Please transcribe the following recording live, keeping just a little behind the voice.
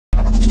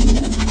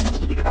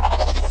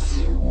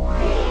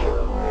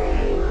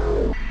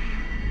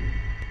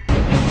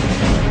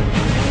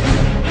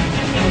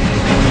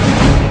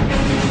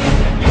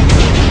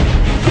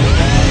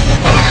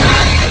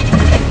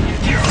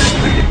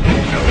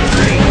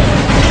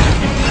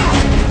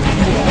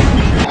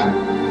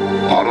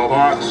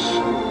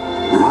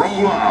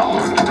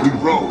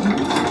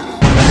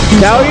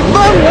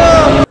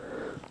Cowabunga!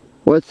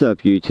 What's up,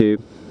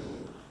 YouTube?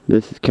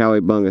 This is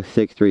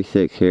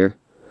Cowabunga636 here,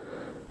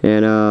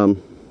 and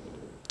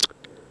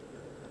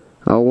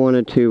I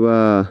wanted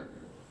to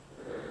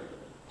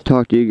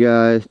talk to you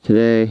guys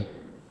today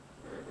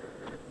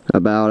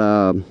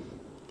about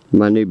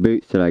my new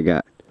boots that I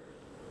got.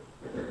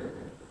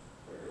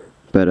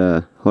 But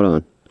hold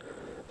on,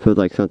 feels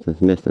like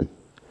something's missing.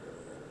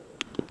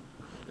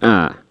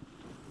 Ah,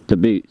 the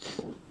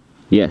boots.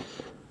 Yes.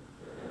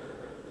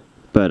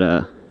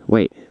 But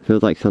wait,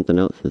 feels like something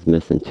else is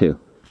missing too.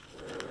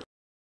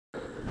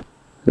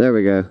 There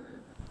we go.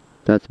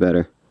 That's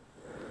better.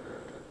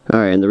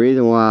 Alright, and the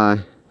reason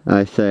why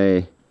I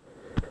say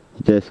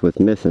this was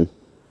missing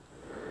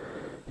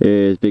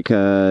is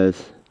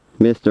because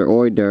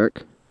Mr.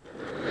 Dirk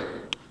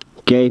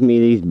gave me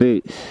these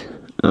boots.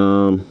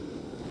 Now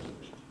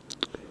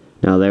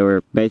they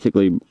were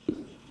basically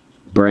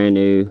brand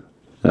new.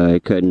 I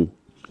couldn't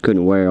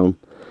wear them,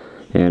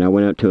 and I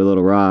went up to a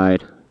little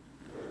ride,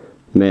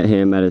 met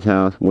him at his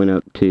house, went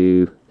up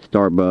to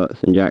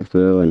Starbucks in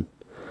Jacksonville, and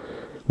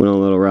went on a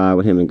little ride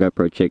with him and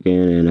GoPro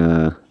Chicken and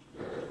a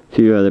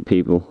few other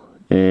people.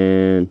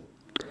 And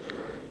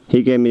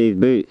he gave me these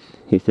boots.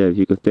 He said if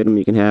you can fit them,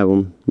 you can have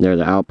them. They're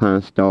the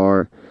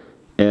Alpinestars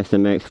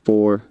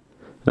SMX4.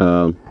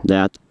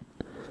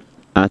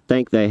 I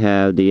think they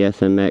have the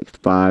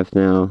SMX5s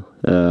now.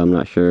 I'm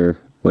not sure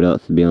what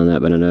else to be on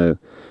that, but I know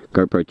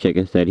GoPro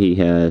Chicken said he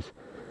has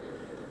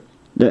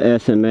the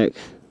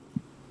SMX5s,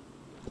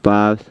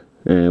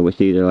 which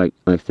these are like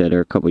I said,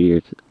 they're a couple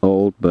years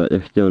old, but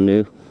they're still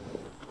new.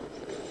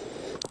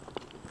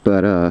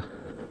 But I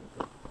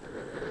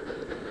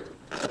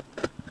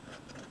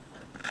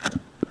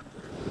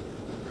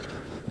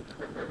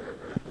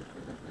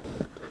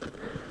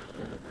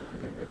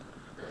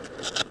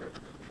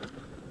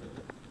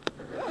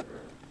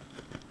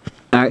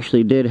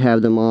actually did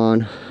have them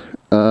on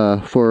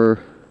for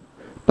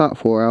about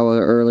 4 hours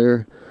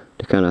earlier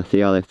to kind of see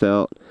how they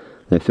felt.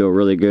 They feel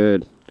really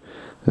good.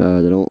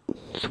 They don't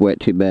sweat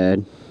too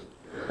bad.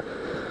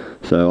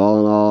 So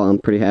all in all, I'm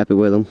pretty happy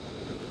with them.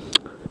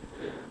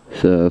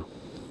 So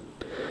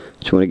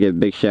just want to give a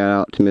big shout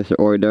out to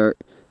Mr. Dirk.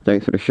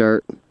 Thanks for the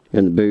shirt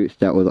and the boots.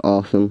 That was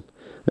awesome.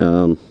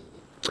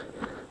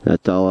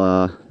 That's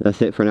all.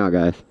 That's it for now,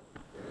 guys.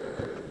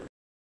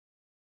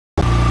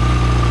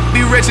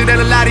 Be richer than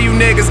a lot of you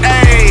niggas,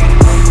 ayy.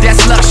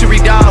 That's luck.